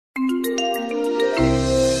So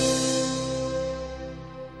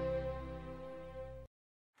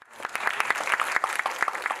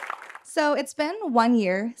it's been 1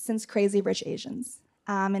 year since Crazy Rich Asians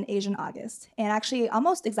in Asian August. And actually,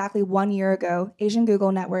 almost exactly 1 year ago, Asian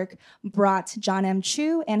Google Network brought John M.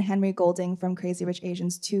 Chu and Henry Golding from Crazy Rich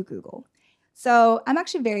Asians to Google. So I'm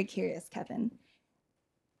actually very curious, Kevin.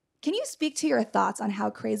 Can you speak to your thoughts on how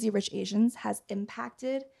Crazy Rich Asians has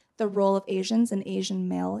impacted the role of Asians and Asian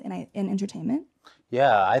male in entertainment?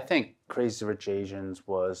 Yeah, I think Crazy Rich Asians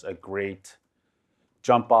was a great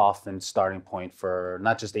jump off and starting point for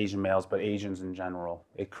not just Asian males, but Asians in general.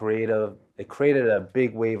 It created a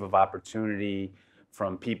big wave of opportunity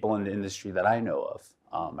from people in the industry that I know of.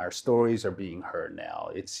 Our stories are being heard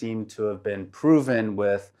now. It seemed to have been proven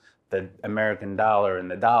with the American dollar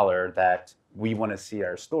and the dollar that we want to see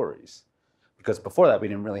our stories. Because before that, we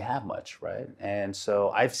didn't really have much, right? And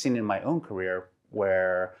so I've seen in my own career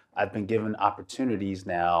where I've been given opportunities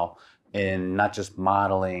now in not just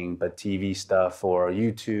modeling, but TV stuff or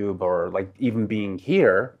YouTube or like even being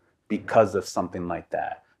here because of something like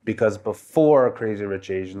that. Because before Crazy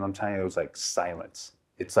Rich Asians, I'm telling you, it was like silence.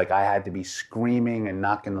 It's like I had to be screaming and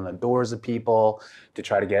knocking on the doors of people to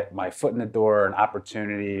try to get my foot in the door, an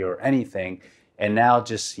opportunity or anything. And now it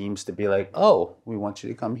just seems to be like, oh, we want you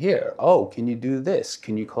to come here. Oh, can you do this?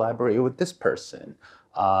 Can you collaborate with this person?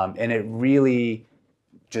 And it really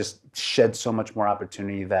just shed so much more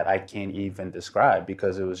opportunity that I can't even describe,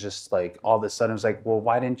 because it was just like all of a sudden it was like, well,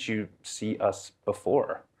 why didn't you see us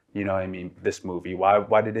before? You know what I mean? This movie.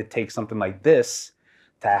 Why did it take something like this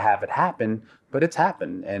to have it happen? But it's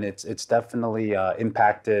happened, and it's definitely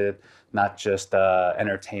impacted not just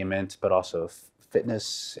entertainment, but also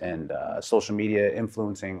fitness and social media,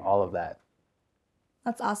 influencing all of that.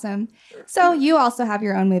 That's awesome. So you also have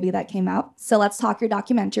your own movie that came out. So let's talk your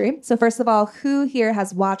documentary. So first of all, who here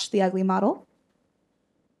has watched The Ugly Model?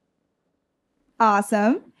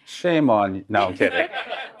 Awesome. Shame on you. No, I'm kidding.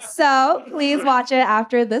 So please watch it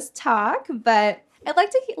after this talk. But I'd like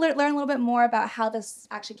to learn a little bit more about how this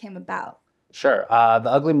actually came about. Sure. The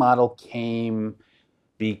Ugly Model came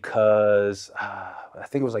because I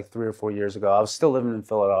think it was like 3 or 4 years ago. I was still living in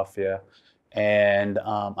Philadelphia, and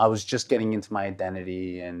I was just getting into my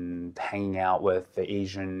identity and hanging out with the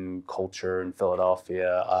Asian culture in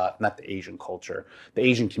Philadelphia. Not the Asian culture, the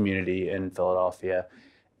Asian community in Philadelphia.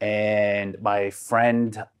 And my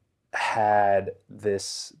friend had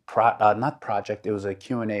this not project, it was a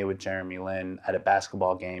Q&A with Jeremy Lin at a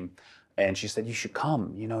basketball game. And she said, you should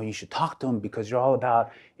come, you should talk to him because you're all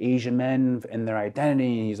about Asian men and their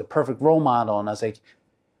identity. He's a perfect role model. And I was like,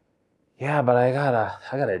 yeah, but I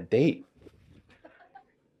got a date.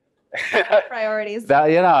 Priorities.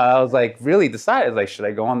 I was like really decided, like, should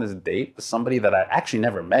I go on this date with somebody that I actually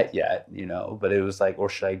never met yet, but it was like, or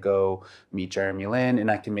should I go meet Jeremy Lin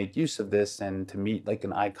and I can make use of this and to meet like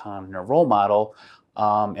an icon and a role model,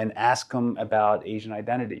 and ask him about Asian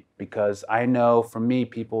identity. Because I know for me,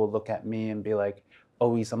 people will look at me and be like,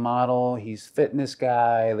 oh, he's a model, he's fitness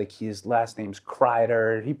guy, like his last name's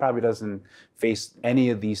Kreider. He probably doesn't face any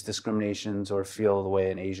of these discriminations or feel the way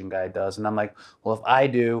an Asian guy does. And I'm like, well, if I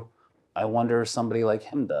do, I wonder if somebody like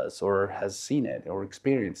him does or has seen it or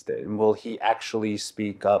experienced it. And will he actually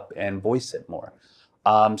speak up and voice it more?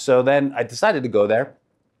 So then I decided to go there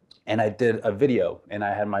and I did a video, and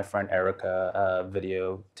I had my friend Erica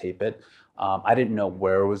videotape it. I didn't know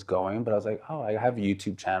where it was going, but I was like, oh, I have a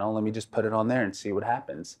YouTube channel. Let me just put it on there and see what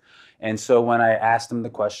happens. And so when I asked him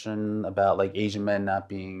the question about like Asian men not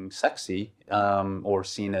being sexy or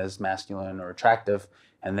seen as masculine or attractive,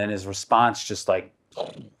 and then his response just like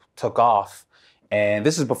took off. And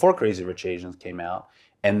this is before Crazy Rich Asians came out.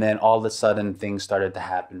 And then all of a sudden things started to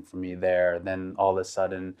happen for me there. Then all of a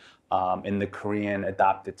sudden in the Korean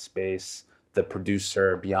adopted space, the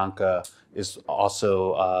producer, Bianca, is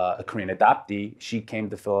also a Korean adoptee. She came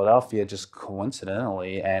to Philadelphia just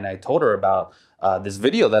coincidentally. And I told her about this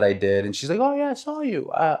video that I did. And she's like, oh yeah, I saw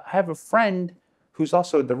you. I have a friend who's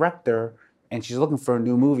also a director and she's looking for a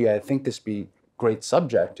new movie. I think this would be a great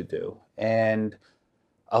subject to do. And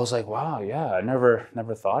I was like, wow, yeah, I never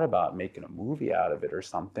thought about making a movie out of it or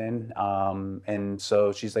something. And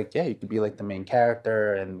so she's like, yeah, you could be like the main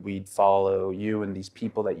character and we'd follow you and these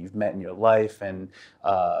people that you've met in your life and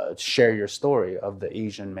share your story of the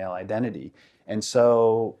Asian male identity. And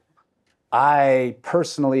so I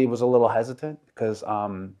personally was a little hesitant because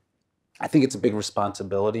I think it's a big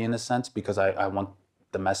responsibility in a sense, because I want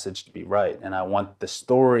the message to be right. And I want the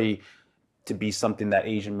story to be something that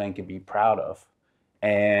Asian men can be proud of.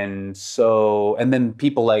 And so, and then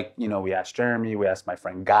people like, we asked Jeremy, we asked my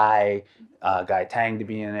friend Guy Tang to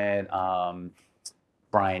be in it.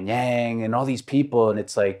 Brian Yang and all these people, and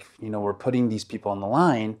it's like, we're putting these people on the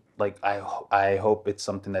line. Like I hope it's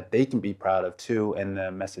something that they can be proud of too, and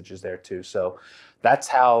the message is there too. So that's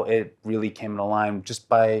how it really came to line, just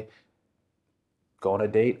by go on a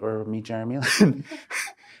date or meet Jeremy Lin.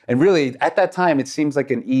 And really, at that time, it seems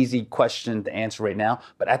like an easy question to answer right now.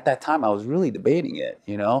 But at that time, I was really debating it,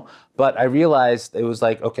 But I realized it was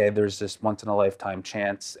like, okay, there's this once in a lifetime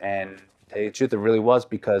chance. And to tell you the truth, it really was,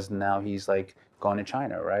 because now he's like going to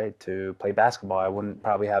China, right, to play basketball. I wouldn't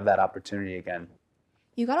probably have that opportunity again.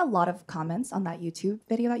 You got a lot of comments on that YouTube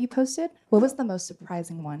video that you posted. What was the most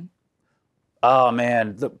surprising one? Oh,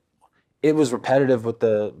 man. It was repetitive with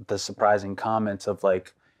the surprising comments of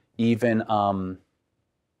like, even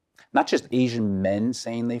not just Asian men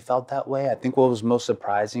saying they felt that way. I think what was most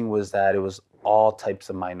surprising was that it was all types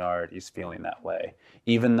of minorities feeling that way,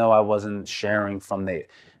 even though I wasn't sharing from the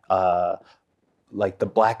like the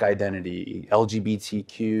Black identity,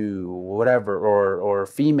 LGBTQ, whatever, or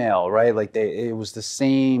female, right? Like it was the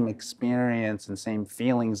same experience and same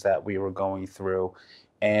feelings that we were going through.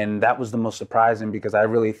 And that was the most surprising, because I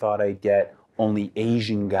really thought I'd get only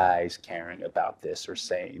Asian guys caring about this or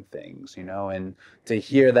saying things, and to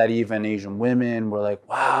hear that even Asian women were like,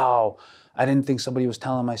 wow, I didn't think somebody was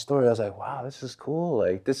telling my story. I was like, wow, this is cool.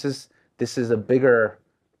 Like this is a bigger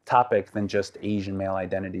topic than just Asian male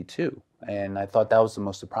identity too. And I thought that was the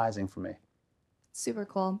most surprising for me. Super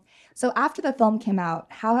cool. So after the film came out,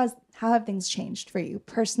 how have things changed for you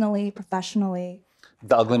personally, professionally?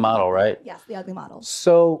 The Ugly Model, right? Yes, The Ugly Model.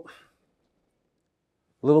 So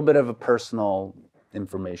a little bit of a personal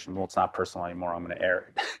information. Well, it's not personal anymore. I'm going to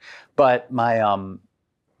air it. But my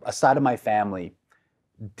a side of my family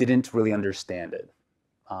didn't really understand it,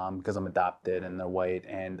 because I'm adopted and they're white,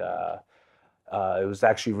 and it was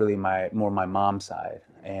actually really more my mom's side,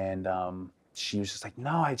 and she was just like,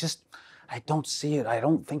 no, I don't see it. I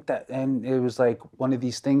don't think that. And it was like one of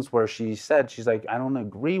these things where she's like, I don't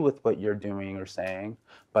agree with what you're doing or saying,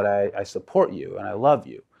 but I support you and I love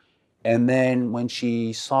you. And then when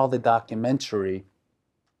she saw the documentary,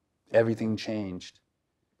 everything changed.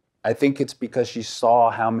 I think it's because she saw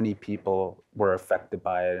how many people were affected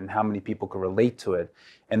by it and how many people could relate to it.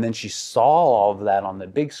 And then she saw all of that on the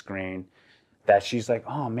big screen, that she's like,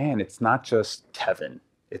 oh man, it's not just Kevin.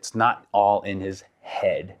 It's not all in his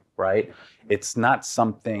head, right? It's not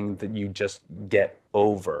something that you just get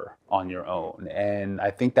over on your own. And I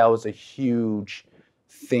think that was a huge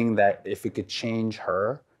thing, that if it could change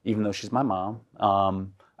her, even though she's my mom,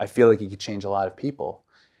 I feel like it could change a lot of people.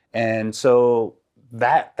 And so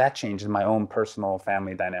that changes my own personal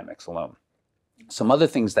family dynamics alone. Some other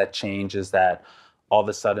things that change is that all of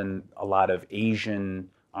a sudden a lot of Asian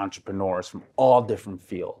entrepreneurs from all different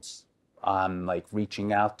fields, like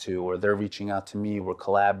reaching out to, or they're reaching out to me, we're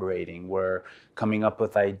collaborating, we're coming up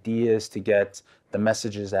with ideas to get the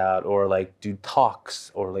messages out, or like do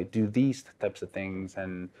talks, or like do these types of things.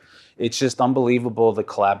 And it's just unbelievable, the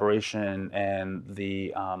collaboration and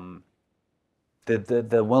the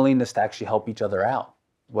willingness to actually help each other out,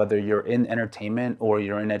 whether you're in entertainment or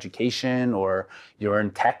you're in education or you're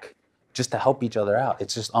in tech, just to help each other out.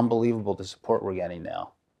 It's just unbelievable the support we're getting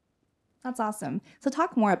now. That's awesome. So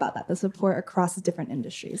talk more about that, the support across the different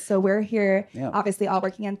industries. So we're here, obviously all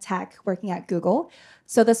working in tech, working at Google.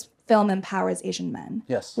 So this film empowers Asian men.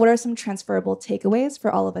 Yes. What are some transferable takeaways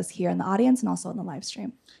for all of us here in the audience and also in the live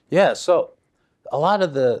stream? Yeah, so a lot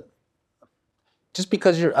of just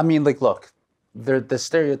because look, the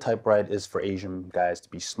stereotype, right, is for Asian guys to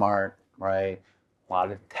be smart, right? A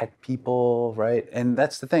lot of tech people, right? And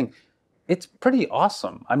that's the thing. It's pretty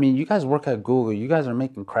awesome. I mean, you guys work at Google. You guys are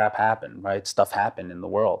making crap happen, right? Stuff happen in the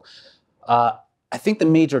world. I think the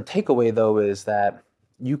major takeaway, though, is that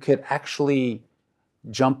you could actually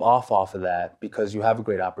jump off of that because you have a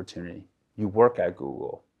great opportunity. You work at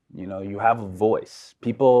Google. You have a voice.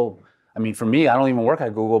 People, I mean, for me, I don't even work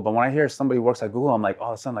at Google, but when I hear somebody works at Google, I'm like,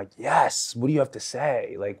 all of a sudden, like, yes, what do you have to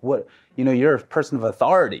say? Like, what, you're a person of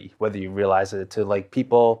authority, whether you realize it, to like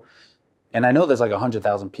people. And I know there's like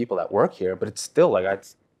 100,000 people that work here, but it's still like,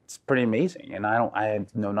 it's pretty amazing. And I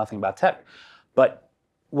know nothing about tech. But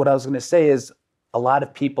what I was going to say is a lot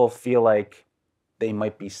of people feel like they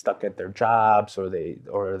might be stuck at their jobs, or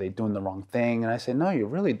are they doing the wrong thing? And I say, no, you're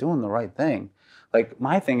really doing the right thing. Like,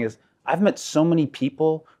 my thing is, I've met so many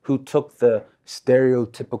people who took the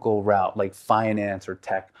stereotypical route, like finance or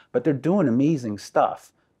tech, but they're doing amazing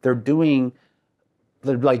stuff. They're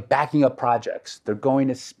like backing up projects. They're going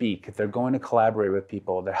to speak. They're going to collaborate with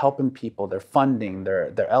people. They're helping people. They're funding.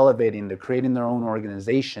 They're elevating. They're creating their own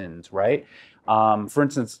organizations, right? For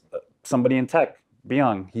instance, somebody in tech,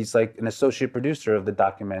 Byung, he's like an associate producer of the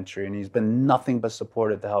documentary, and he's been nothing but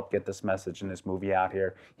supportive to help get this message and this movie out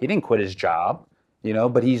here. He didn't quit his job, you know,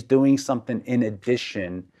 but he's doing something in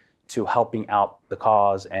addition to helping out the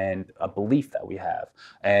cause and a belief that we have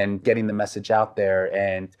and getting the message out there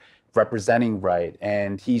and representing right.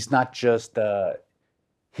 And he's not just,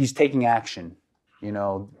 he's taking action, you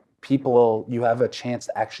know, people, you have a chance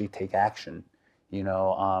to actually take action. You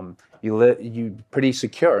know, you pretty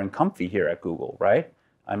secure and comfy here at Google, right?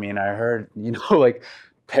 I mean, I heard, you know, like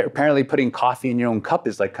apparently putting coffee in your own cup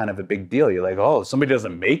is like kind of a big deal. You're like, oh, somebody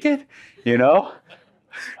doesn't make it, you know?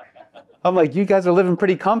 I'm like, you guys are living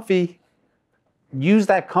pretty comfy. Use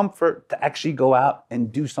that comfort to actually go out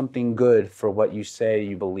and do something good for what you say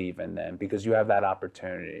you believe in then, because you have that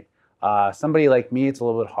opportunity. Somebody like me, it's a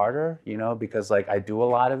little bit harder, you know, because like I do a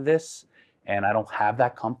lot of this and I don't have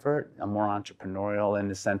that comfort. I'm more entrepreneurial in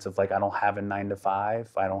the sense of like I don't have a 9 to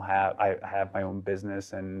 5. I have my own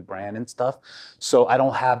business and brand and stuff. So I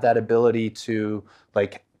don't have that ability to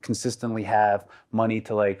like consistently have money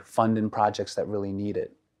to like fund in projects that really need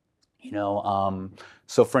it. You know,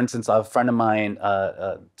 so for instance, a friend of mine,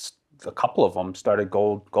 a couple of them started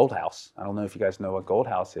Gold House. I don't know if you guys know what Gold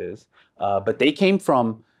House is, but they came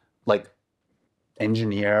from like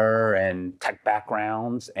engineer and tech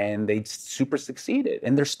backgrounds, and they super succeeded.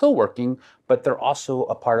 And they're still working, but they're also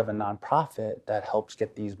a part of a nonprofit that helps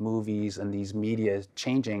get these movies and these media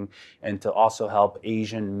changing, and to also help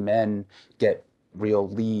Asian men get real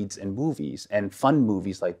leads in movies and fund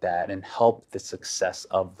movies like that and help the success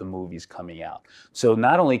of the movies coming out. So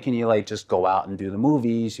not only can you like just go out and do the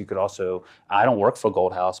movies, you could also, I don't work for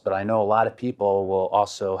Gold House, but I know a lot of people will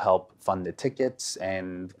also help fund the tickets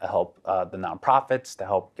and help the nonprofits to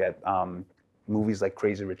help get movies like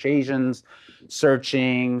Crazy Rich Asians,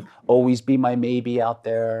 Searching, Always Be My Maybe out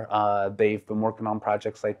there. They've been working on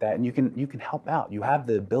projects like that, and you can help out. You have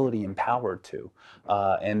the ability and power to,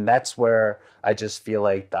 and that's where I just feel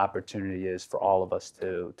like the opportunity is for all of us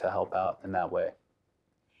to help out in that way.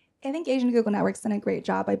 I think Asian Google Network's done a great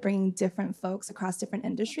job by bringing different folks across different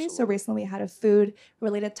industries. So recently we had a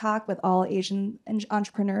food-related talk with all Asian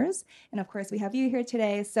entrepreneurs. And of course, we have you here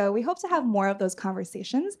today. So we hope to have more of those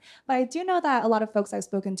conversations. But I do know that a lot of folks I've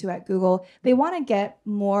spoken to at Google, they want to get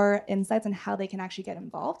more insights on how they can actually get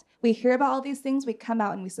involved. We hear about all these things, we come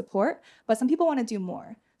out and we support, but some people want to do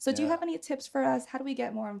more. So do you have any tips for us? How do we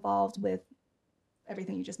get more involved with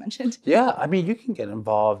everything you just mentioned? Yeah, I mean, you can get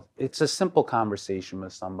involved. It's a simple conversation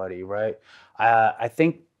with somebody, right? I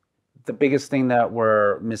think the biggest thing that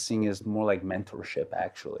we're missing is more like mentorship,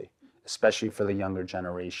 actually, especially for the younger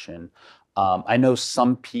generation. I know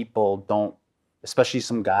some people don't, especially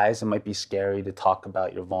some guys, it might be scary to talk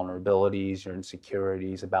about your vulnerabilities, your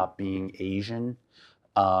insecurities about being Asian,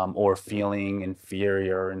 or feeling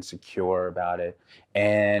inferior or insecure about it.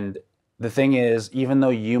 And the thing is, even though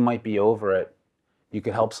you might be over it, you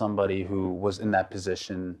could help somebody who was in that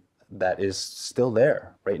position that is still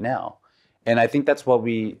there right now. And I think that's what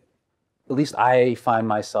at least I find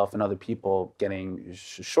myself and other people getting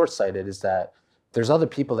short-sighted, is that there's other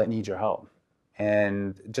people that need your help.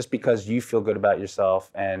 And just because you feel good about yourself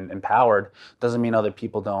and empowered doesn't mean other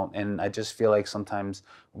people don't. And I just feel like sometimes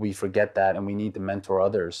we forget that, and we need to mentor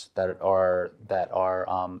others that are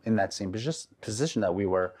in that same position that we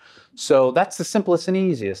were. So that's the simplest and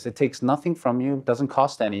easiest. It takes nothing from you, doesn't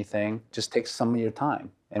cost anything, just takes some of your time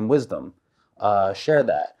and wisdom. Share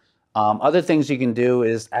that. Other things you can do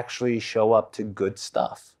is actually show up to good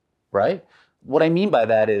stuff, right? What I mean by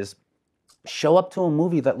that is, show up to a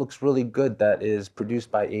movie that looks really good, that is produced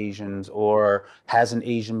by Asians or has an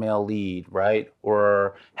Asian male lead, right?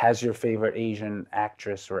 Or has your favorite Asian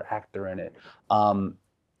actress or actor in it.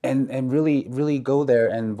 And really go there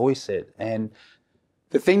and voice it. And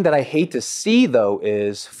the thing that I hate to see, though,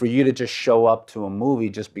 is for you to just show up to a movie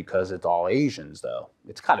just because it's all Asians, though.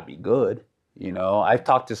 It's got to be good. You know, I've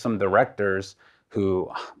talked to some directors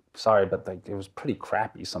who, sorry, but like it was pretty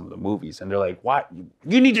crappy, some of the movies, and they're like, "What?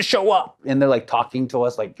 You need to show up," and they're like talking to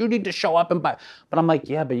us like, "You need to show up and buy." But I'm like,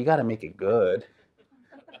 "Yeah, but you got to make it good."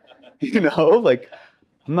 You know, like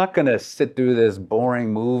I'm not gonna sit through this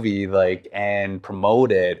boring movie like and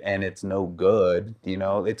promote it and it's no good. You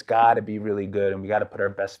know, it's got to be really good, and we got to put our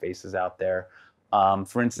best faces out there.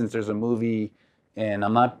 For instance, there's a movie, and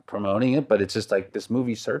I'm not promoting it, but it's just like this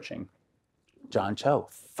movie, Searching. John Cho,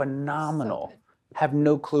 phenomenal. So Have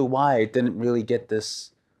no clue why it didn't really get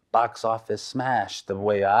this box office smash the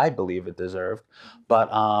way I believe it deserved. But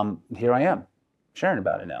here I am sharing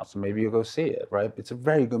about it now. So maybe you'll go see it, right? It's a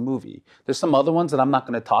very good movie. There's some other ones that I'm not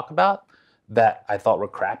going to talk about that I thought were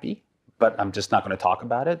crappy, but I'm just not going to talk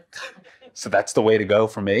about it. So that's the way to go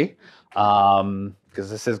for me. Because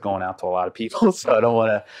this is going out to a lot of people, so I don't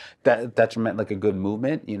want to detriment like a good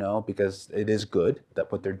movement, because it is good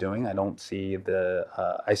that what they're doing. I don't see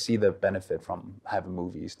I see the benefit from having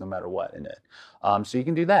movies, no matter what, in it. So you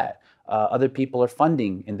can do that. Other people are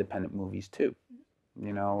funding independent movies too.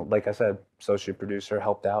 Like I said, associate producer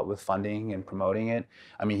helped out with funding and promoting it.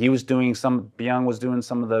 I mean, Byung was doing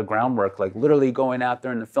some of the groundwork, like literally going out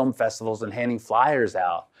there in the film festivals and handing flyers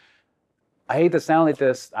out. I hate to sound like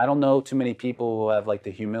this. I don't know too many people who have like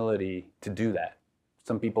the humility to do that.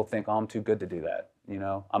 Some people think, oh, I'm too good to do that.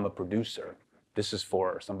 I'm a producer. This is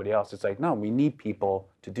for somebody else. It's like, no, we need people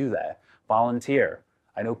to do that. Volunteer.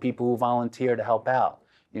 I know people who volunteer to help out.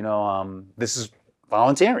 This is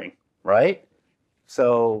volunteering, right?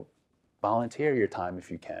 So volunteer your time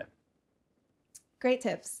if you can. Great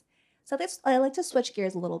tips. So I'd like to switch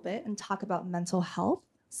gears a little bit and talk about mental health.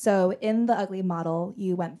 So in the Ugly Model,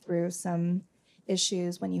 you went through some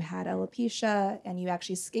issues when you had alopecia and you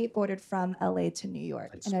actually skateboarded from LA to New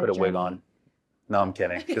York. I just put a wig on. No, I'm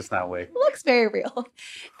kidding. It's not a wig. It looks very real.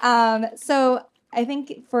 So I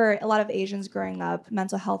think for a lot of Asians growing up,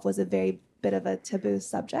 mental health was a very bit of a taboo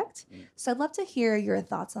subject. So I'd love to hear your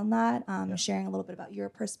thoughts on that, sharing a little bit about your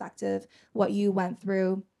perspective, what you went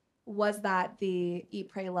through. Was that the Eat,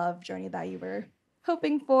 Pray, Love journey that you were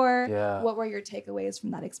hoping for? Yeah. What were your takeaways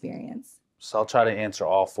from that experience? So I'll try to answer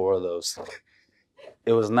all four of those.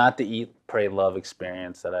 It was not the Eat, Pray, Love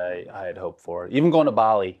experience that I had hoped for. Even going to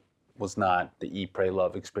Bali was not the Eat, Pray,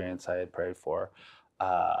 Love experience I had prayed for.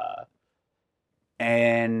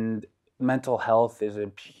 And mental health is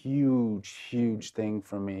a huge, huge thing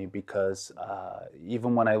for me because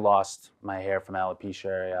even when I lost my hair from alopecia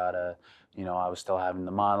areata, I was still having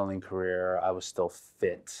the modeling career. I was still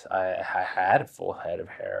fit. I had a full head of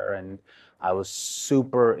hair, and I was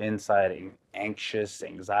super inside anxious,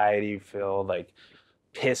 anxiety filled, like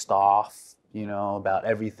pissed off, about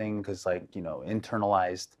everything because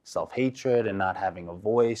internalized self-hatred and not having a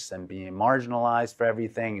voice and being marginalized for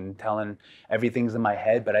everything and telling everything's in my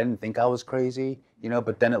head, but I didn't think I was crazy,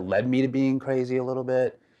 but then it led me to being crazy a little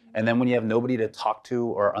bit. And then when you have nobody to talk to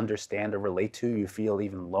or understand or relate to, you feel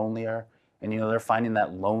even lonelier. And, they're finding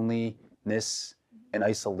that loneliness and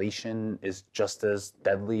isolation is just as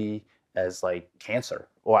deadly as like cancer,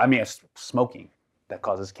 or smoking that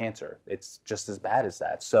causes cancer. It's just as bad as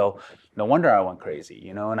that. So no wonder I went crazy,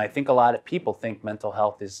 and I think a lot of people think mental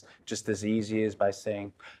health is just as easy as by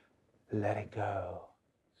saying, let it go.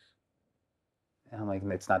 And I'm like,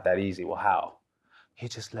 it's not that easy. Well, how? You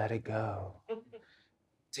just let it go.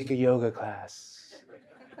 Take a yoga class.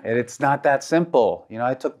 And it's not that simple.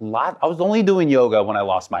 I was only doing yoga when I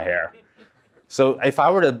lost my hair. So if I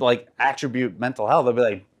were to attribute mental health, I'd be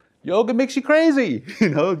like, yoga makes you crazy,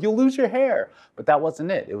 you'll lose your hair. But that wasn't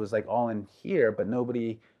it. It was all in here, but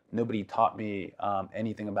nobody taught me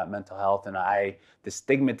anything about mental health. And the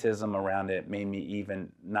stigmatism around it made me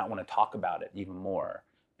even not want to talk about it even more.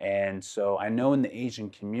 And so I know in the Asian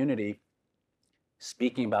community,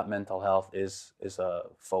 speaking about mental health is a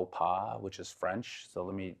faux pas, which is French. So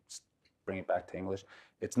let me bring it back to English.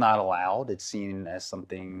 It's not allowed. It's seen as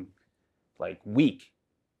something weak.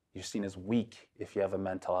 You're seen as weak if you have a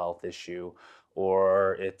mental health issue,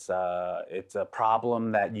 or it's a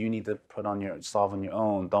problem that you need to solve on your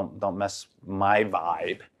own. Don't mess my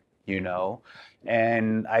vibe,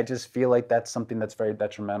 And I just feel like that's something that's very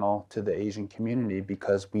detrimental to the Asian community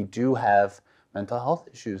because we do have mental health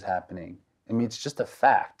issues happening. It's just a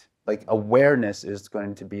fact. Awareness is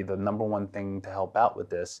going to be the number one thing to help out with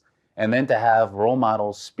this. And then to have role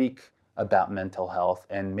models speak about mental health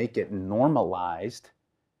and make it normalized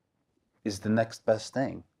is the next best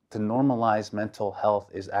thing. To normalize mental health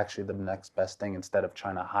is actually the next best thing instead of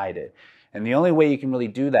trying to hide it. And the only way you can really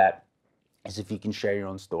do that is if you can share your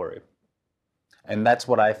own story. And that's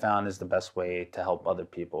what I found is the best way to help other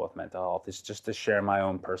people with mental health, is just to share my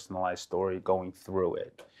own personalized story going through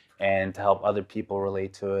it and to help other people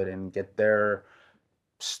relate to it and get their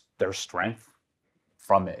strength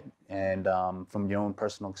from it and from your own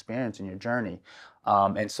personal experience and your journey.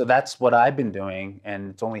 And so that's what I've been doing,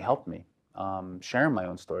 and it's only helped me. Sharing my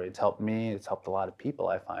own story, it's helped me, it's helped a lot of people,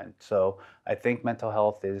 I find. So I think mental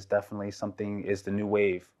health is definitely is the new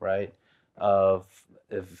wave, right, of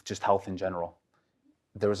just health in general.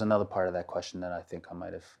 There was another part of that question that I think I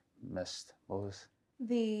might have missed. What was?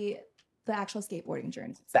 The actual skateboarding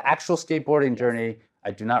journey. The actual skateboarding journey,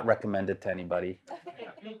 I do not recommend it to anybody.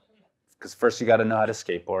 Because first you got to know how to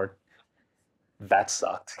skateboard. That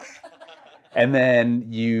sucked. And then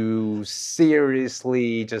you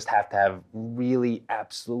seriously just have to have really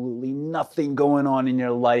absolutely nothing going on in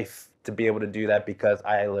your life to be able to do that because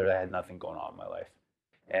I literally had nothing going on in my life.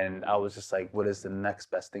 And I was just like, what is the next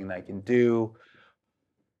best thing that I can do?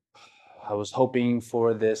 I was hoping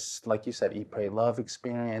for this, like you said, Eat, Pray, Love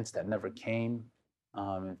experience that never came.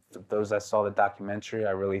 For those that saw the documentary,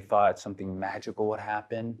 I really thought something magical would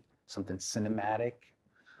happen, something cinematic,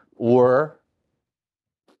 or,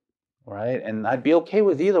 right? And I'd be okay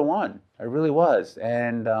with either one. I really was.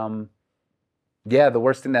 And yeah, the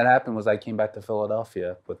worst thing that happened was I came back to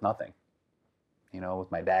Philadelphia with nothing,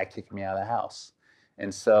 with my dad kicking me out of the house.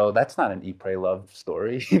 And so that's not an Eat, Pray, Love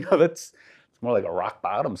story. That's it's more like a rock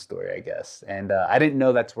bottom story, I guess. And I didn't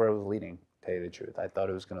know that's where it was leading, to tell you the truth. I thought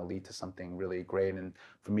it was going to lead to something really great and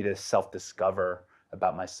for me to self-discover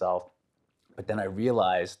about myself. But then I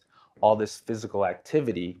realized all this physical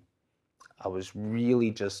activity, I was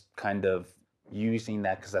really just kind of using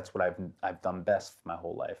that because that's what I've done best my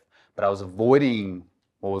whole life. But I was avoiding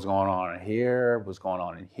what was going on in here, what's going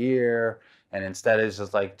on in here, and instead it's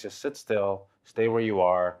just like just sit still, stay where you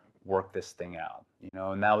are, work this thing out,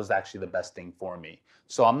 and that was actually the best thing for me.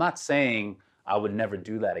 So I'm not saying I would never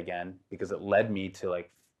do that again because it led me to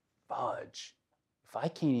like fudge. If I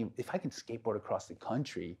can skateboard across the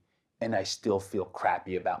country and I still feel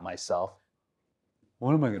crappy about myself,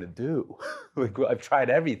 what am I gonna do? Like I've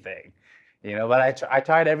tried everything, but I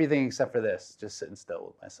tried everything except for this, just sitting still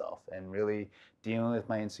with myself and really dealing with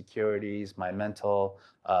my insecurities, my mental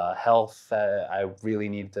health that I really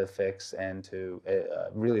need to fix and to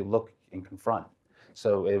really look and confront.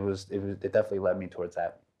 So it definitely led me towards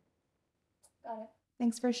that. Got it.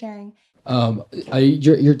 Thanks for sharing.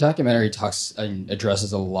 Your documentary talks and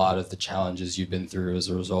addresses a lot of the challenges you've been through as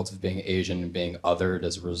a result of being Asian and being othered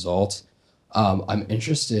as a result. I'm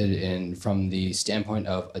interested in, from the standpoint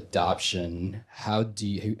of adoption, how do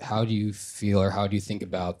you feel, or how do you think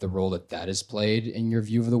about the role that has played in your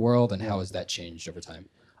view of the world, and how has that changed over time?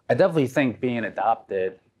 I definitely think being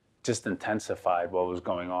adopted just intensified what was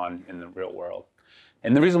going on in the real world.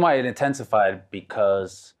 And the reason why it intensified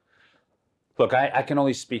because look, I can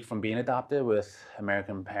only speak from being adopted with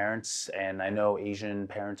American parents, and I know Asian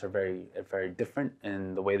parents are very, very different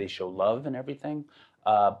in the way they show love and everything.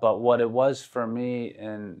 But what it was for me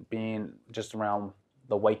in being just around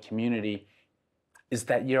the white community is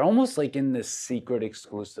that you're almost like in this secret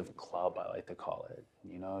exclusive club, I like to call it.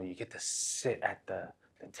 You get to sit at the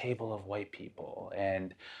table of white people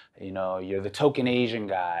and you're the token Asian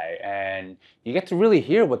guy and you get to really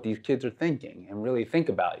hear what these kids are thinking and really think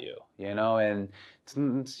about and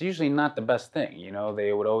it's usually not the best thing.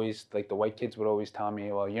 They would always, like the white kids would always tell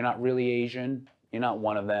me, well, you're not really Asian, you're not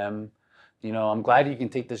one of them. I'm glad you can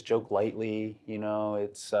take this joke lightly.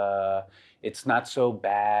 It's not so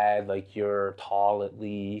bad. Like you're tall at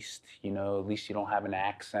least. At least you don't have an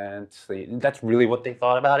accent. That's really what they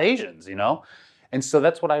thought about Asians. And so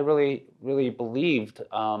that's what I really, really believed.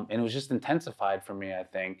 And it was just intensified for me, I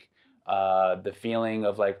think. The feeling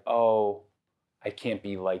of like, oh, I can't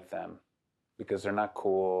be like them because they're not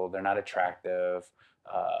cool, they're not attractive.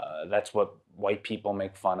 That's what white people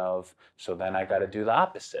make fun of. So then I got to do the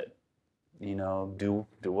opposite. Do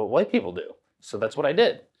what white people do. So that's what I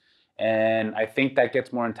did. And I think that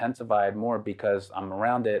gets more intensified more because I'm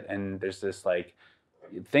around it and there's this like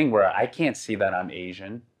thing where I can't see that I'm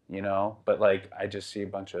Asian, but like I just see a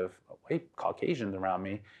bunch of white Caucasians around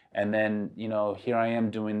me. And then, here I am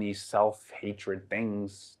doing these self-hatred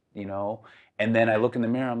things, and then I look in the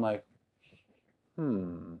mirror, I'm like,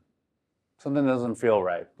 something doesn't feel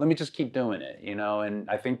right. Let me just keep doing it, and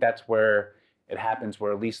I think that's where it happens,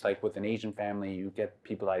 where at least like with an Asian family, you get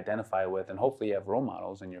people to identify with, and hopefully you have role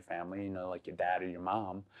models in your family, like your dad or your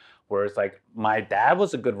mom, where it's like my dad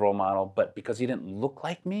was a good role model, but because he didn't look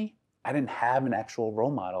like me, I didn't have an actual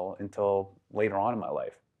role model until later on in my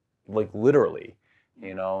life, like literally,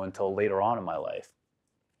 until later on in my life.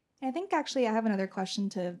 I think actually I have another question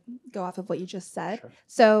to go off of what you just said. Sure.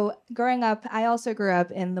 So, growing up, I also grew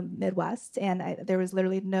up in the Midwest, and there was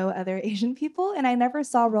literally no other Asian people, and I never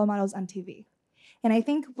saw role models on TV. And I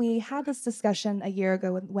think we had this discussion a year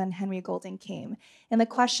ago when Henry Golding came. And the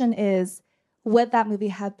question is, would that movie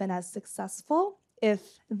have been as successful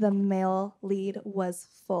if the male lead was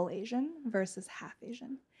full Asian versus half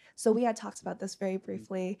Asian? So we had talked about this very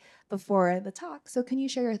briefly before the talk. So can you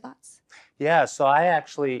share your thoughts? Yeah, so I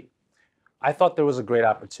thought there was a great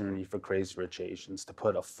opportunity for Crazy Rich Asians to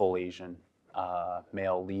put a full Asian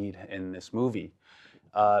male lead in this movie.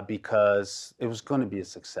 Because it was going to be a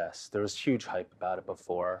success. There was huge hype about it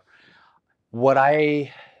before.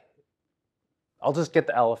 I'll just get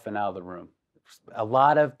the elephant out of the room. A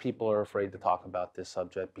lot of people are afraid to talk about this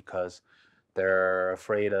subject because They're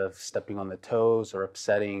afraid of stepping on the toes or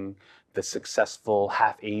upsetting the successful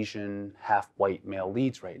half Asian, half white male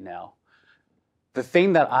leads right now. The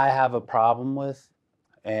thing that I have a problem with,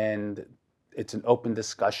 and it's an open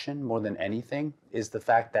discussion more than anything, is the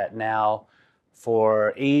fact that now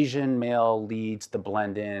for Asian male leads to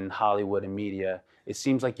blend in Hollywood and media, it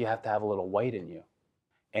seems like you have to have a little white in you.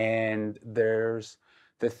 And there's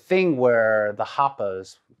the thing where the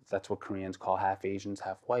Happas, that's what Koreans call half Asians,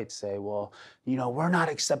 half whites, say, well, we're not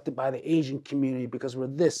accepted by the Asian community because we're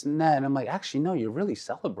this and that. And I'm like, actually, no, you really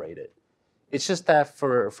celebrate it. It's just that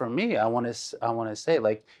for me, I want to say,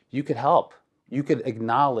 like, you could help. You could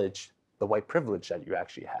acknowledge the white privilege that you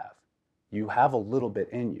actually have. You have a little bit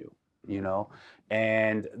in you,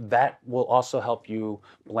 and that will also help you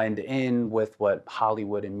blend in with what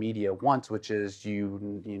Hollywood and media wants, which is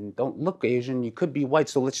you don't look Asian, you could be white,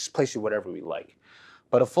 so let's just place you whatever we like.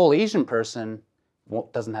 But a full Asian person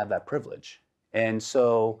doesn't have that privilege. And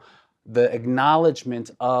so the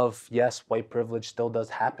acknowledgement of, yes, white privilege still does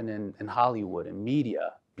happen in Hollywood and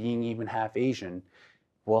media, being even half Asian,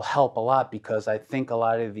 will help a lot, because I think a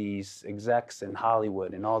lot of these execs in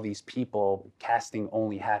Hollywood and all these people casting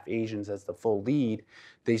only half Asians as the full lead,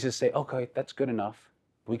 they just say, okay, that's good enough.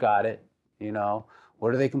 We got it.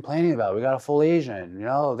 What are they complaining about? We got a full Asian.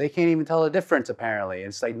 They can't even tell the difference, apparently. And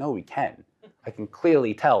it's like, no, we can. I can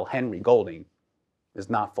clearly tell Henry Golding is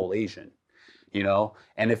not full Asian.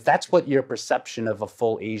 And if that's what your perception of a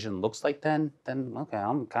full Asian looks like, then okay,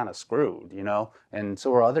 I'm kind of screwed, and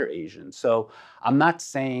so are other Asians. So I'm not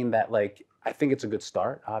saying that, like, I think it's a good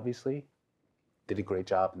start, obviously. Did a great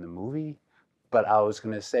job in the movie. But I was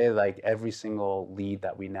going to say, like, every single lead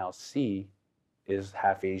that we now see is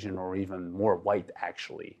half Asian or even more white,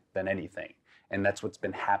 actually, than anything. And that's what's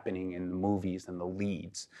been happening in the movies and the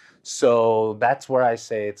leads. So that's where I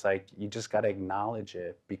say it's like, you just got to acknowledge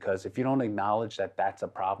it, because if you don't acknowledge that that's a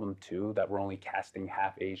problem too, that we're only casting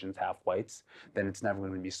half Asians, half whites, then it's never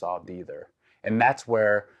going to be solved either. And that's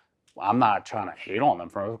where I'm not trying to hate on them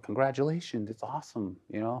for congratulations, it's awesome,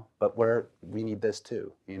 but we need this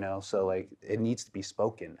too, so, like, it needs to be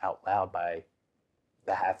spoken out loud by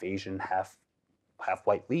the half Asian, half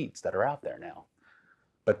white leads that are out there now.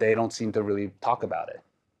 But they don't seem to really talk about it.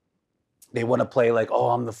 They want to play like,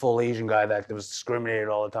 oh, I'm the full Asian guy that was discriminated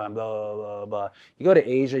all the time, blah, blah, blah, blah. You go to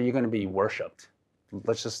Asia, you're going to be worshipped.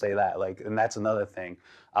 Let's just say that. Like, and that's another thing.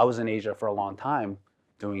 I was in Asia for a long time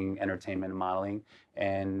doing entertainment and modeling,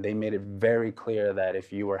 and they made it very clear that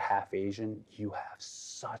if you were half Asian, you have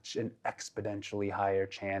such an exponentially higher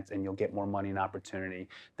chance, and you'll get more money and opportunity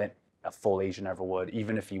than a full Asian ever would,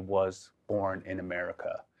 even if he was born in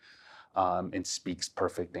America. And speaks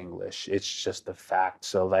perfect English. It's just a fact.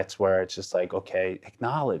 So that's where it's just like, okay,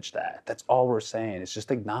 acknowledge that. That's all we're saying. It's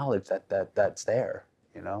just acknowledge that's there,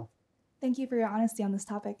 Thank you for your honesty on this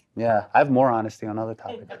topic. Yeah, I have more honesty on other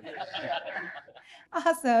topics.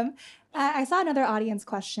 Awesome. I saw another audience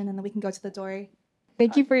question, and then we can go to the door.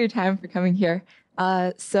 Thank you for your time, for coming here.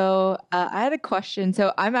 So I had a question.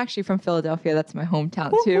 So I'm actually from Philadelphia. That's my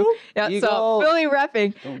hometown too. Yeah, so Philly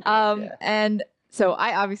repping. And so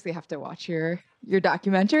I obviously have to watch your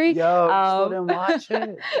documentary. Yo, still didn't watch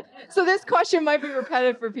it. So this question might be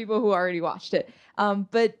repetitive for people who already watched it.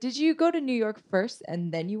 But did you go to New York first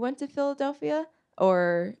and then you went to Philadelphia?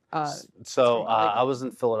 Or I was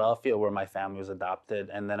in Philadelphia where my family was adopted,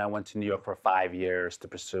 and then I went to New York for 5 years to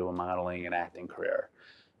pursue a modeling and acting career,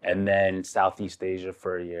 and then Southeast Asia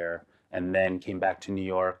for a year, and then came back to New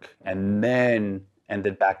York, and then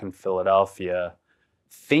ended back in Philadelphia,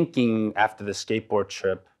 thinking after the skateboard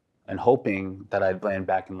trip and hoping that I'd land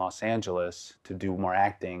back in Los Angeles to do more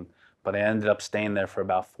acting, but I ended up staying there for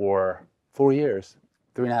about 4 years,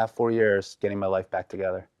 3.5, 4 years, getting my life back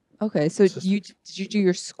together. Okay, so did you do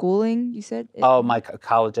your schooling, you said? Oh, my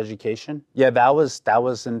college education? Yeah, that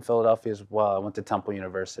was in Philadelphia as well. I went to Temple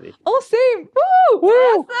University. Oh, same. Woo!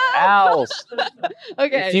 Woo! Owls!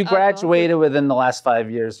 Okay. If you graduated within the last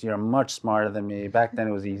 5 years, you're much smarter than me. Back then,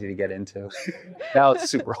 it was easy to get into. Now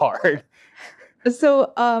it's super hard.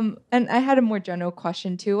 So, and I had a more general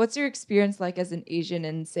question too. What's your experience like as an Asian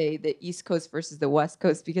in, say, the East Coast versus the West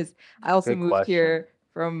Coast? Because I also moved here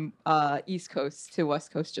from East Coast to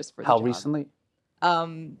West Coast just for the job. How recently?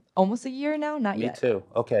 Almost a year now, not yet. Me too.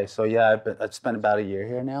 Okay, so yeah, I've spent about a year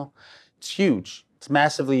here now. It's huge. It's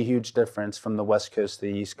massively huge difference from the West Coast to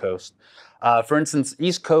the East Coast. For instance,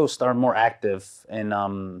 East Coast are more active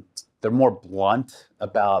and they're more blunt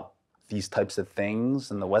about these types of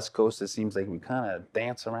things. And the West Coast, it seems like we kind of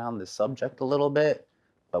dance around the subject a little bit,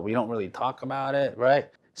 but we don't really talk about it, right?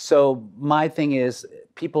 So my thing is,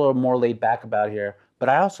 people are more laid back about here, But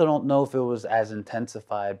I also don't know if it was as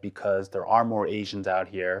intensified because there are more Asians out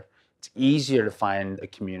here. It's easier to find a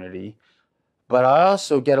community. But I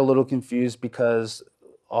also get a little confused because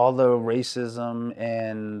all the racism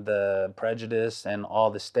and the prejudice and all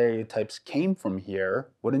the stereotypes came from here.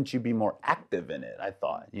 Wouldn't you be more active in it? I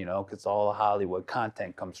thought, because all Hollywood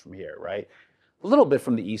content comes from here, right? A little bit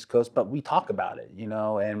from the East Coast, but we talk about it,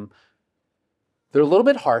 and they're a little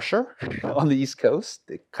bit harsher on the East Coast.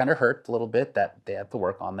 It kind of hurt a little bit that they have to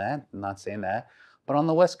work on that. I'm not saying that. But on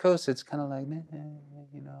the West Coast, it's kind of like,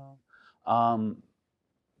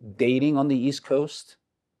 dating on the East Coast,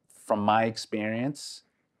 from my experience,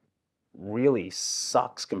 really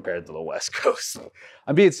sucks compared to the West Coast.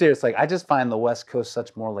 I'm being serious. Like, I just find the West Coast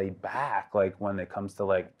such more laid back, like when it comes to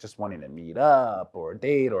like just wanting to meet up or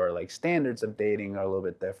date, or like standards of dating are a little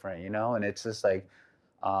bit different, And it's just like,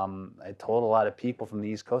 I told a lot of people from the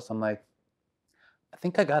East Coast, I'm like, I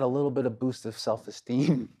think I got a little bit of boost of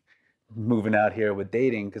self-esteem moving out here with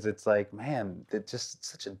dating, because it's like, man, it's just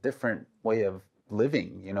such a different way of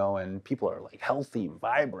living, and people are like healthy and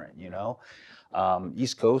vibrant,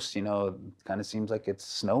 East Coast, kind of seems like it's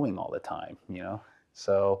snowing all the time,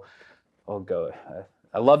 So I'll go.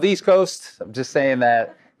 I love the East Coast. I'm just saying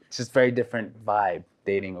that it's just very different vibe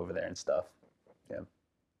dating over there and stuff. Yeah.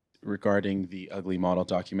 Regarding the Ugly Model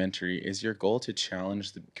documentary, is your goal to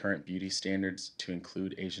challenge the current beauty standards to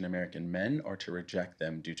include Asian American men, or to reject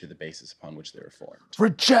them due to the basis upon which they were formed?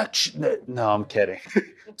 Rejection. No, I'm kidding.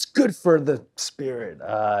 It's good for the spirit.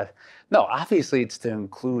 No, obviously it's to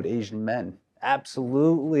include Asian men.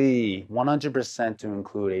 Absolutely. 100% to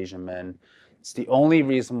include Asian men. It's the only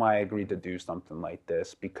reason why I agreed to do something like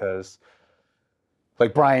this, because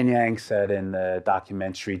like Brian Yang said in the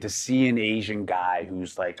documentary, to see an Asian guy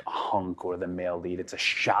who's like a hunk or the male lead, it's a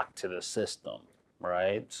shock to the system,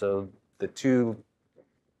 right? So the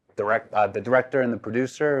the director and the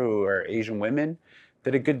producer, who are Asian women,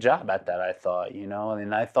 did a good job at that, I thought,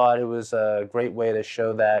 and I thought it was a great way to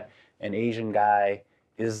show that an Asian guy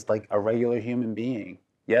is like a regular human being.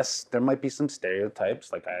 Yes, there might be some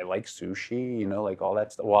stereotypes, like I like sushi, like all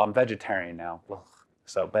that stuff. Well, I'm vegetarian now.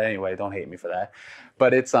 So, but anyway, don't hate me for that.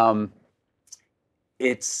 But it's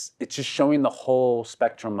just showing the whole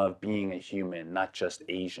spectrum of being a human, not just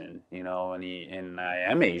Asian, and I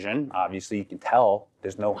am Asian. Obviously, you can tell.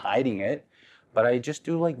 There's no hiding it. But I just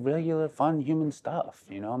do like regular, fun human stuff.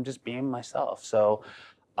 I'm just being myself. So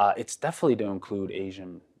it's definitely to include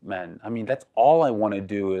Asian men. I mean, that's all I want to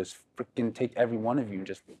do is freaking take every one of you and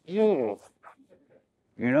just,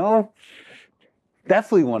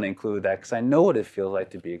 Definitely want to include that, because I know what it feels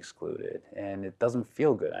like to be excluded, and it doesn't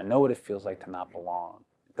feel good. I know what it feels like to not belong.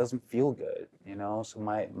 It doesn't feel good, So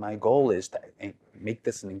my goal is to make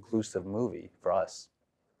this an inclusive movie for us.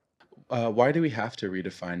 Why do we have to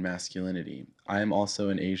redefine masculinity? I am also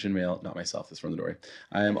an Asian male, not myself, this from the door.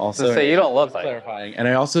 I am also you don't look like clarifying, and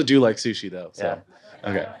I also do like sushi though. So yeah.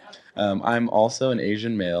 Okay, I'm also an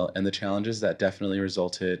Asian male, and the challenges that definitely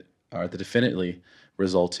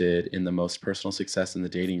resulted in the most personal success in the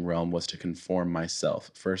dating realm was to conform myself,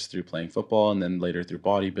 first through playing football and then later through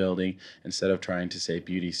bodybuilding, instead of trying to say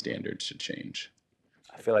beauty standards should change.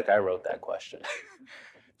 I feel like I wrote that question.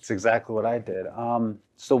 It's exactly what I did.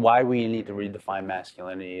 So why we need to redefine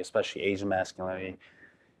masculinity, especially Asian masculinity,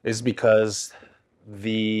 is because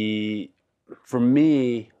for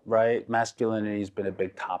me, right, masculinity has been a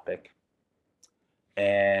big topic.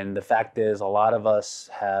 And the fact is, a lot of us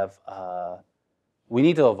have, we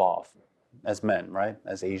need to evolve as men, right?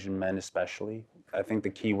 As Asian men especially. I think the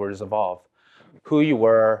key word is evolve. Who you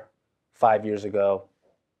were 5 years ago,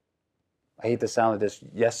 I hate to sound like this,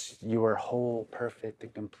 yes, you were whole, perfect,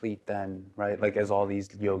 and complete then, right? Like as all these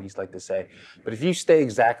yogis like to say. But if you stay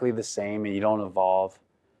exactly the same and you don't evolve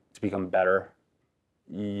to become better,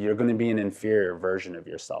 you're going to be an inferior version of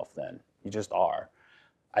yourself then. You just are.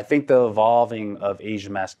 I think the evolving of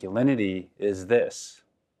Asian masculinity is this.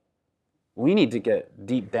 We need to get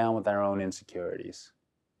deep down with our own insecurities.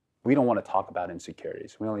 We don't want to talk about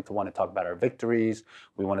insecurities. We only want to talk about our victories.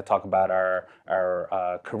 We want to talk about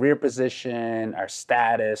our career position, our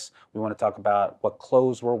status. We want to talk about what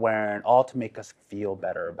clothes we're wearing, all to make us feel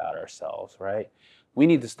better about ourselves, right? We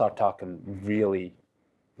need to start talking really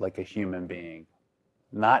like a human being,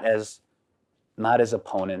 not as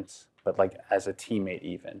opponents, but like as a teammate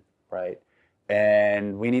even, right?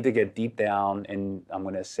 And we need to get deep down, and I'm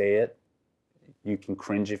going to say it. You can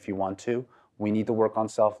cringe if you want to. We need to work on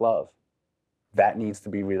self-love. That needs to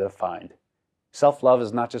be redefined. Self-love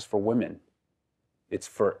is not just for women. It's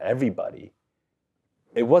for everybody.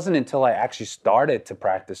 It wasn't until I actually started to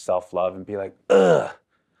practice self-love and be like, ugh,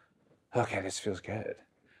 okay, this feels good.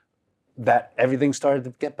 that everything started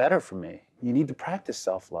to get better for me. You need to practice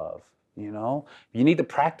self-love, you know? You need to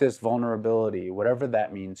practice vulnerability, whatever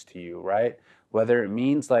that means to you, right? Whether it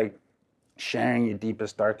means like sharing your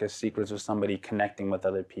deepest, darkest secrets with somebody, connecting with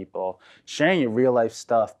other people, sharing your real life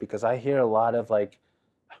stuff, because I hear a lot of like,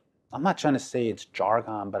 I'm not trying to say it's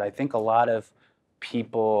jargon, but I think a lot of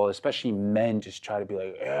people, especially men, just try to be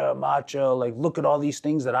like, yeah, macho, like, look at all these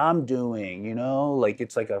things that I'm doing, you know? Like,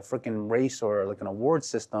 it's like a freaking race or like an award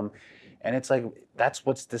system. And it's like, that's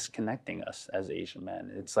what's disconnecting us as Asian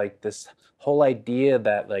men. It's like this whole idea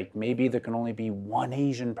that like maybe there can only be one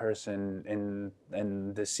Asian person in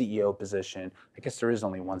the CEO position. I guess there is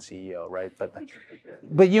only one CEO, right?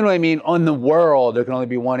 But you know what I mean? On the world, there can only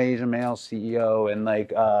be one Asian male CEO, and like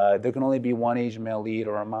there can only be one Asian male lead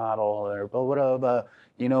or a model or blah blah blah. Blah.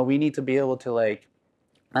 You know, we need to be able to like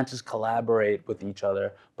not just collaborate with each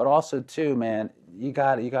other, but also too, man, you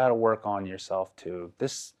got to work on yourself too.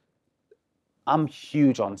 I'm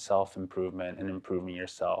huge on self-improvement and improving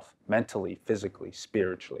yourself mentally, physically,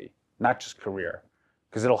 spiritually, not just career,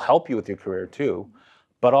 because it'll help you with your career too,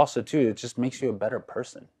 but also too, it just makes you a better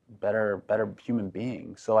person, better human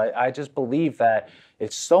being. So I just believe that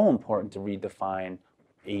it's so important to redefine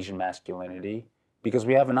Asian masculinity because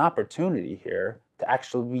we have an opportunity here to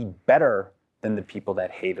actually be better than the people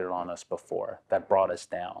that hated on us before, that brought us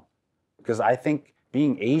down. Because I think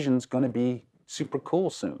being Asian is going to be super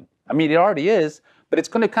cool soon. I mean, it already is, but it's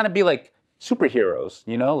going to kind of be like superheroes,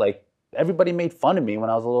 you know? Like everybody made fun of me when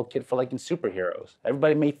I was a little kid for liking superheroes.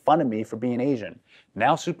 Everybody made fun of me for being Asian.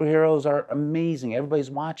 Now superheroes are amazing. Everybody's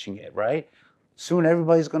watching it, right? Soon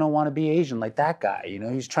everybody's going to want to be Asian like that guy, you know?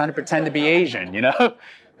 He's trying to pretend to be Asian, you know?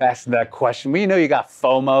 That's that question. We know you got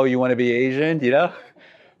FOMO, you want to be Asian, you know?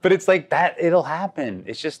 But it's like that, it'll happen.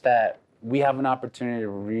 It's just that we have an opportunity to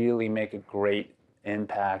really make a great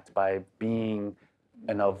impact by being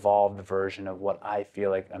an evolved version of what I feel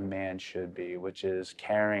like a man should be, which is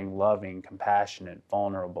caring, loving, compassionate,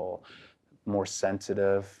 vulnerable, more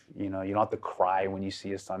sensitive. You know, you don't have to cry when you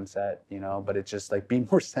see a sunset, you know, but it's just like be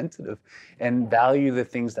more sensitive and value the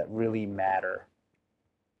things that really matter.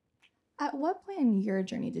 At what point in your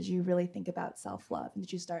journey did you really think about self-love and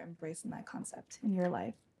did you start embracing that concept in your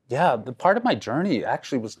life? Yeah, the part of my journey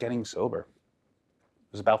actually was getting sober.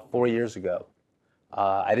 It was about 4 years ago.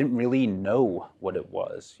 I didn't really know what it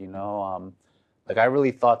was, you know. Like I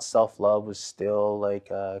really thought self-love was still like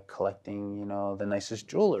collecting, you know, the nicest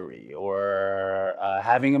jewelry or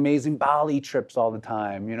having amazing Bali trips all the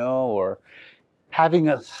time, you know, or having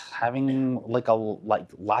like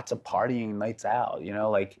lots of partying nights out, you know.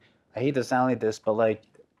 Like I hate to sound like this, but like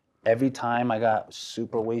every time I got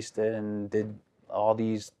super wasted and did all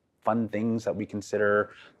these fun things that we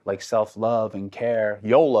consider like self-love and care,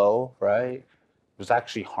 YOLO, right? Was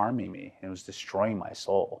actually harming me. It was destroying my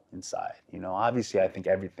soul inside. You know, obviously I think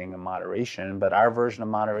everything in moderation, but our version of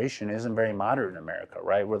moderation isn't very moderate in America,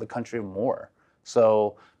 right? We're the country of more.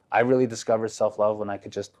 So I really discovered self-love when I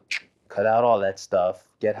could just cut out all that stuff,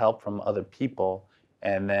 get help from other people,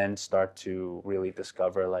 and then start to really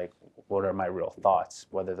discover like, what are my real thoughts,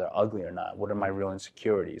 whether they're ugly or not? What are my real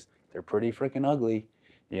insecurities? They're pretty freaking ugly,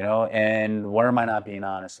 you know? And where am I not being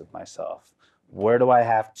honest with myself? Where do I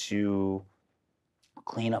have to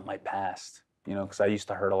clean up my past, you know, because I used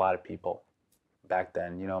to hurt a lot of people back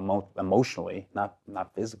then, you know, emotionally, not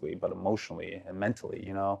physically, but emotionally and mentally,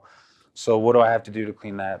 you know. So what do I have to do to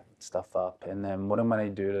clean that stuff up? And then what am I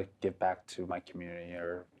going to do to give back to my community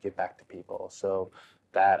or give back to people? So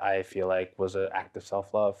that I feel like was an act of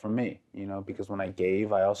self-love for me, you know, because when I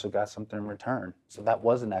gave, I also got something in return. So that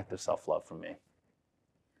was an act of self-love for me.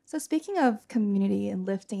 So speaking of community and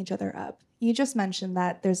lifting each other up, you just mentioned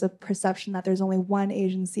that there's a perception that there's only one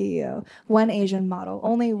Asian CEO, one Asian model,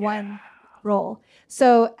 only one role.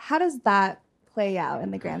 So how does that play out in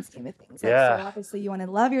the grand scheme of things? Like, so obviously you want to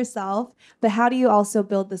love yourself, but how do you also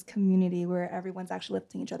build this community where everyone's actually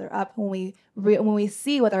lifting each other up when we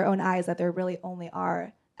see with our own eyes that there really only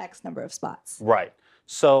are X number of spots? Right.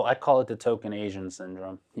 So I call it the token Asian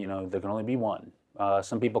syndrome. You know, there can only be one.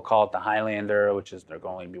 Some people call it the Highlander, which is there can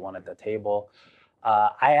only be one at the table.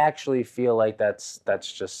 I actually feel like that's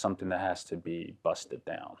just something that has to be busted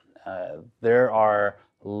down. There are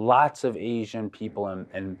lots of Asian people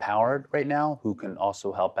empowered right now who can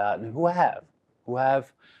also help out and who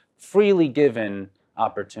have freely given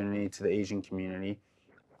opportunity to the Asian community.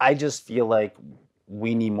 I just feel like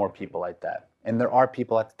we need more people like that. And there are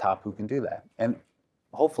people at the top who can do that. And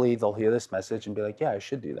hopefully they'll hear this message and be like, yeah, I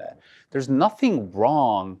should do that. There's nothing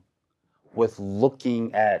wrong with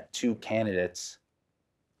looking at two candidates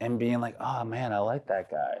and being like, oh man, I like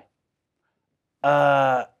that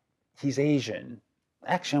guy. He's Asian.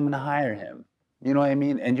 actually, I'm going to hire him. You know what I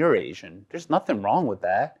mean? And you're Asian. There's nothing wrong with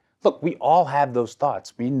that. Look, we all have those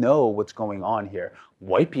thoughts. We know what's going on here.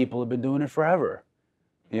 White people have been doing it forever.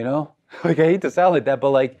 You know? Like, I hate to sound like that, but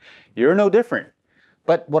like, you're no different.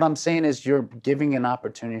 But what I'm saying is you're giving an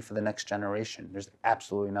opportunity for the next generation. There's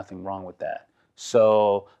absolutely nothing wrong with that.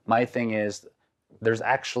 So my thing is there's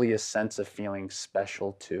actually a sense of feeling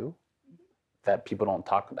special too that people don't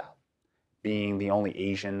talk about. Being the only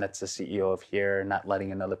Asian that's the CEO of here, not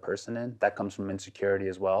letting another person in, that comes from insecurity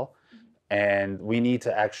as well. And we need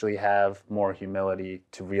to actually have more humility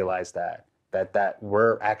to realize that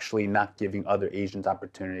we're actually not giving other Asians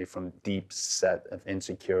opportunity from deep set of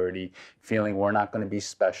insecurity, feeling we're not going to be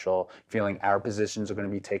special, feeling our positions are going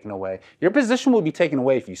to be taken away. Your position will be taken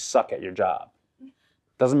away if you suck at your job.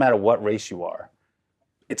 Doesn't matter what race you are.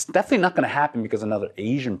 It's definitely not going to happen because another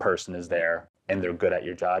Asian person is there and they're good at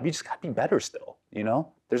your job. You just got to be better still, you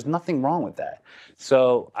know? There's nothing wrong with that.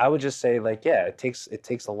 So I would just say, like, yeah, it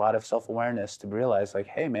takes a lot of self-awareness to realize, like,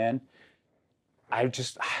 hey, man, I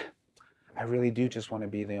really do just want to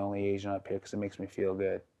be the only Asian up here because it makes me feel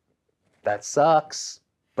good. That sucks.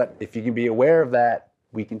 But if you can be aware of that,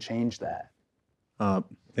 we can change that.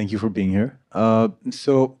 Thank you for being here.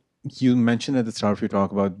 So you mentioned at the start of your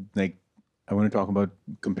talk about, like, I want to talk about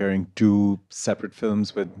comparing two separate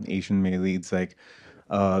films with Asian male leads. Like,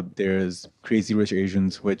 there's Crazy Rich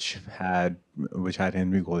Asians, which had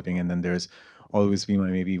Henry Golding, and then there's Always Be My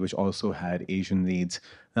Maybe, which also had Asian leads.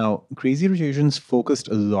 Now, Crazy Rich Asians focused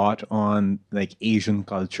a lot on like Asian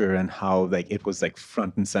culture and how like it was like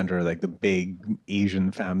front and center, like the big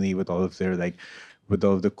Asian family with all of their like with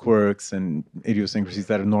all of the quirks and idiosyncrasies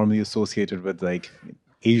that are normally associated with like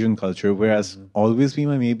Asian culture, whereas Always Be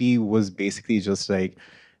My Maybe was basically just like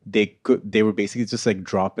they were basically just like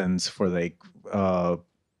drop-ins for like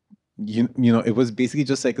you know, it was basically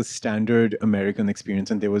just like a standard American experience,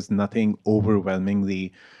 and there was nothing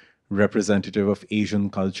overwhelmingly representative of Asian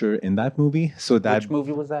culture in that movie. So that Which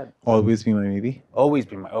movie was that? Always Be My Maybe. Always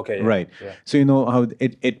Be My, okay. Yeah, right. Yeah. So you know how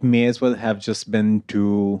it may as well have just been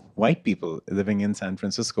two white people living in San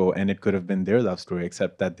Francisco, and it could have been their love story,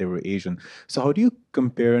 except that they were Asian. So how do you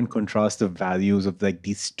compare and contrast the values of like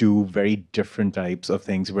these two very different types of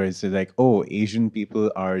things, where it's like, oh, Asian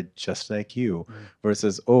people are just like you,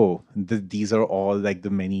 versus, oh, these are all like the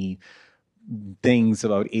many things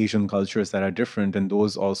about Asian cultures that are different, and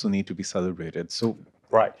those also need to be celebrated. So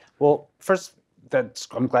right. Well, first,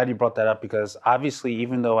 I'm glad you brought that up, because obviously,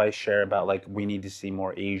 even though I share about like we need to see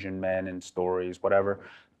more Asian men in stories, whatever,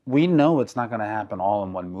 we know it's not going to happen all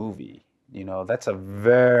in one movie. You know, that's a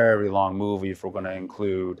very long movie if we're going to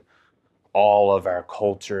include all of our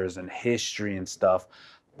cultures and history and stuff.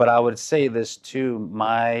 But I would say this too,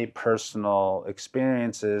 my personal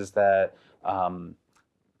experience is that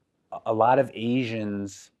a lot of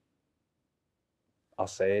Asians, I'll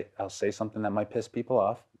say something that might piss people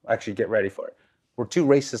off. Actually, get ready for it. We're too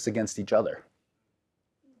racist against each other.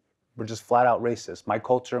 We're just flat out racist. My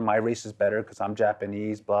culture, my race is better because I'm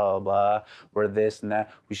Japanese, blah, blah, blah. We're this and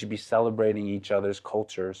that. We should be celebrating each other's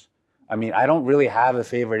cultures. I mean, I don't really have a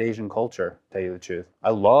favorite Asian culture, to tell you the truth.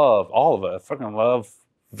 I love all of it. I fucking love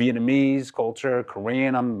Vietnamese culture,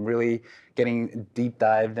 Korean, I'm really getting deep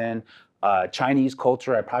dived in. Chinese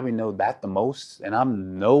culture, I probably know that the most, and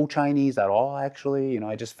I'm no Chinese at all, actually. You know,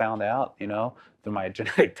 I just found out, you know, through my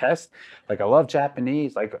genetic test. Like, I love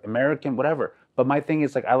Japanese, like American, whatever. But my thing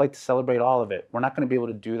is, like, I like to celebrate all of it. We're not going to be able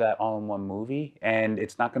to do that all in one movie, and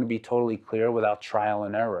it's not going to be totally clear without trial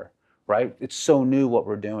and error, right? It's so new what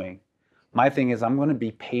we're doing. My thing is, I'm going to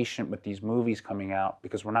be patient with these movies coming out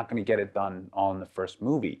because we're not going to get it done all in the first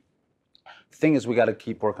movie. The thing is, we got to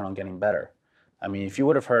keep working on getting better. I mean, if you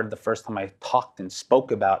would have heard the first time I talked and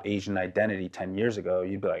spoke about Asian identity 10 years ago,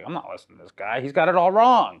 you'd be like, I'm not listening to this guy. He's got it all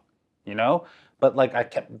wrong, you know? But like, I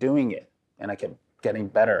kept doing it, and I kept getting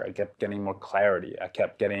better. I kept getting more clarity. I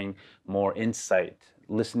kept getting more insight,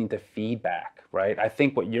 listening to feedback, right? I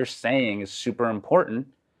think what you're saying is super important,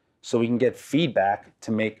 so we can get feedback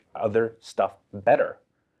to make other stuff better.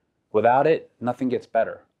 Without it, nothing gets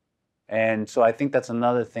better. And so I think that's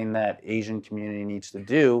another thing that Asian community needs to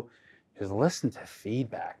do, is listen to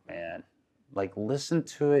feedback, man. Like, listen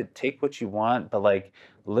to it, take what you want, but like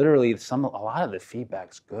literally a lot of the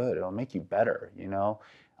feedback's good. It'll make you better, you know?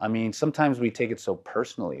 I mean, sometimes we take it so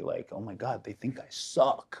personally, like, oh my God, they think I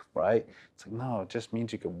suck, right? It's like, no, it just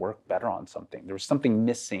means you could work better on something. There was something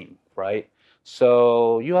missing, right?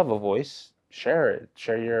 So you have a voice, share it,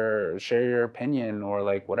 share your opinion, or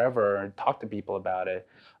like whatever, and talk to people about it.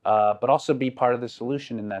 But also be part of the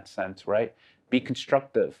solution in that sense, right? Be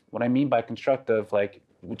constructive. What I mean by constructive, like,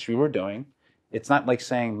 which we were doing, It's not like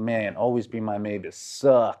saying, man, always be my maybe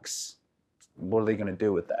sucks. What are they going to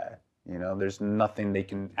do with that? You know, there's nothing they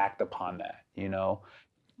can act upon that, you know.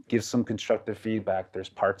 Give some constructive feedback. There's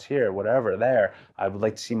parts here, whatever, there. I would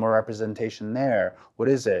like to see more representation there. What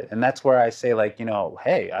is it? And that's where I say, like, you know,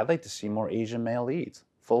 hey, I'd like to see more Asian male leads,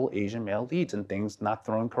 full Asian male leads, and things not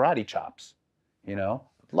throwing karate chops. You know,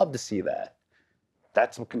 I'd love to see that.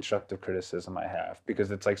 That's a constructive criticism I have, because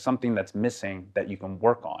it's like something that's missing that you can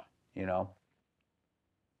work on, you know.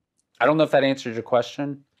 I don't know if that answers your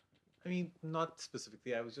question. I mean, not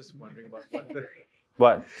specifically. I was just wondering about what the...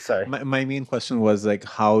 What? Sorry. My main question was like,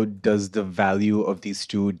 how does the value of these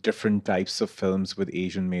two different types of films with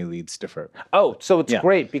Asian male leads differ? Oh, so it's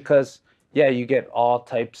great because, yeah, you get all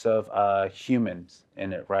types of humans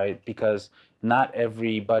in it, right? Because not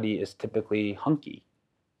everybody is typically hunky,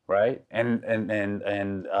 right? And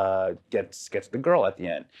gets the girl at the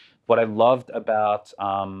end. What I loved about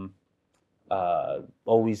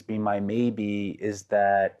Always Be My Maybe is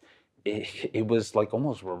that it was like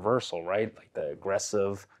almost reversal, right? Like the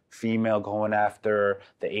aggressive female going after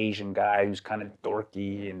the Asian guy who's kind of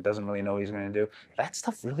dorky and doesn't really know what he's going to do. That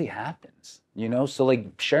stuff really happens, you know? So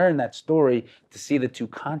like sharing that story to see the two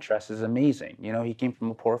contrasts is amazing. You know, he came from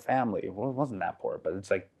a poor family. Well, it wasn't that poor, but it's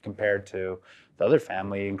like compared to the other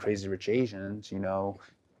family in Crazy Rich Asians, you know,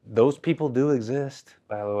 those people do exist,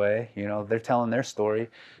 by the way. You know, they're telling their story.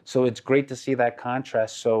 So it's great to see that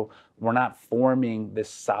contrast. So we're not forming this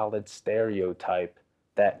solid stereotype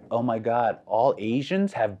that, oh my God, all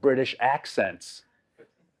Asians have British accents.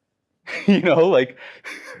 You know, like,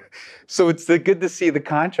 so it's good to see the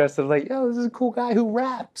contrast of like, yo, this is a cool guy who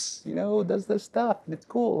raps, you know, does this stuff. And it's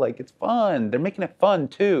cool, like, it's fun. They're making it fun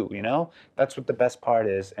too, you know? That's what the best part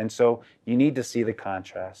is. And so you need to see the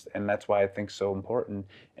contrast. And that's why I think it's so important.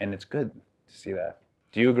 And it's good to see that.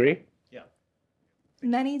 Do you agree? Yeah.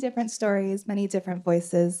 Many different stories, many different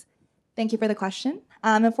voices. Thank you for the question.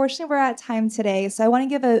 Unfortunately, we're at time today, so I want to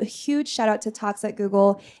give a huge shout out to Talks at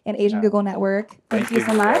Google and Asian Google Network. Thank you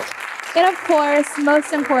so much. And of course,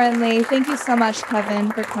 most importantly, thank you so much,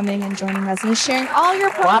 Kevin, for coming and joining us and sharing all your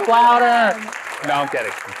Clap louder. No, I'm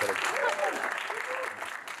kidding.